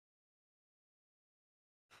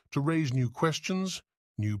to raise new questions,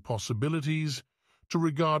 new possibilities, to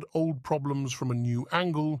regard old problems from a new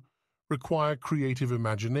angle, require creative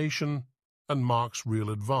imagination and marks real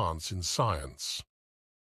advance in science.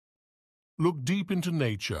 Look deep into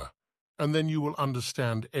nature, and then you will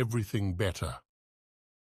understand everything better.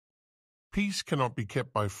 Peace cannot be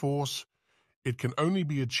kept by force, it can only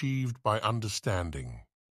be achieved by understanding.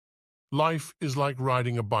 Life is like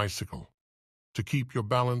riding a bicycle. To keep your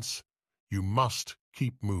balance, you must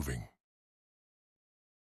keep moving.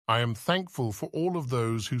 I am thankful for all of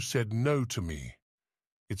those who said no to me.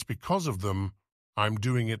 It's because of them I'm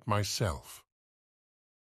doing it myself.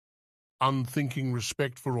 Unthinking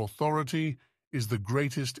respect for authority is the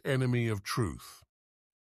greatest enemy of truth.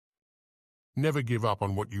 Never give up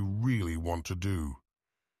on what you really want to do.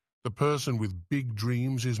 The person with big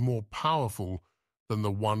dreams is more powerful than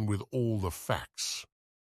the one with all the facts.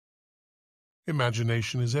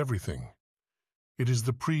 Imagination is everything. It is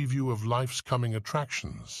the preview of life's coming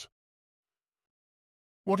attractions.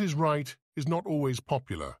 What is right is not always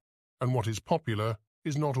popular, and what is popular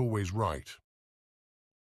is not always right.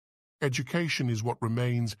 Education is what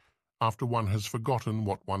remains after one has forgotten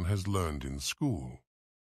what one has learned in school.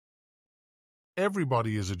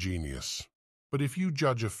 Everybody is a genius, but if you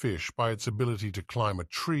judge a fish by its ability to climb a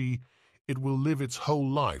tree, it will live its whole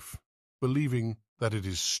life believing that it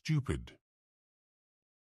is stupid.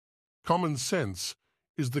 Common sense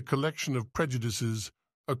is the collection of prejudices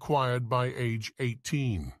acquired by age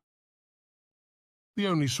 18. The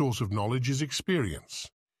only source of knowledge is experience.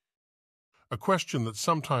 A question that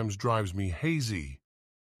sometimes drives me hazy: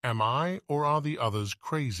 am I or are the others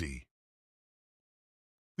crazy?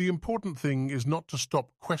 The important thing is not to stop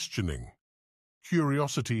questioning.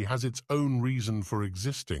 Curiosity has its own reason for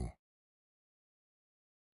existing.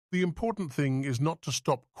 The important thing is not to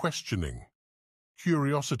stop questioning.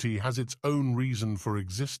 Curiosity has its own reason for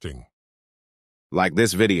existing. Like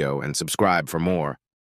this video and subscribe for more.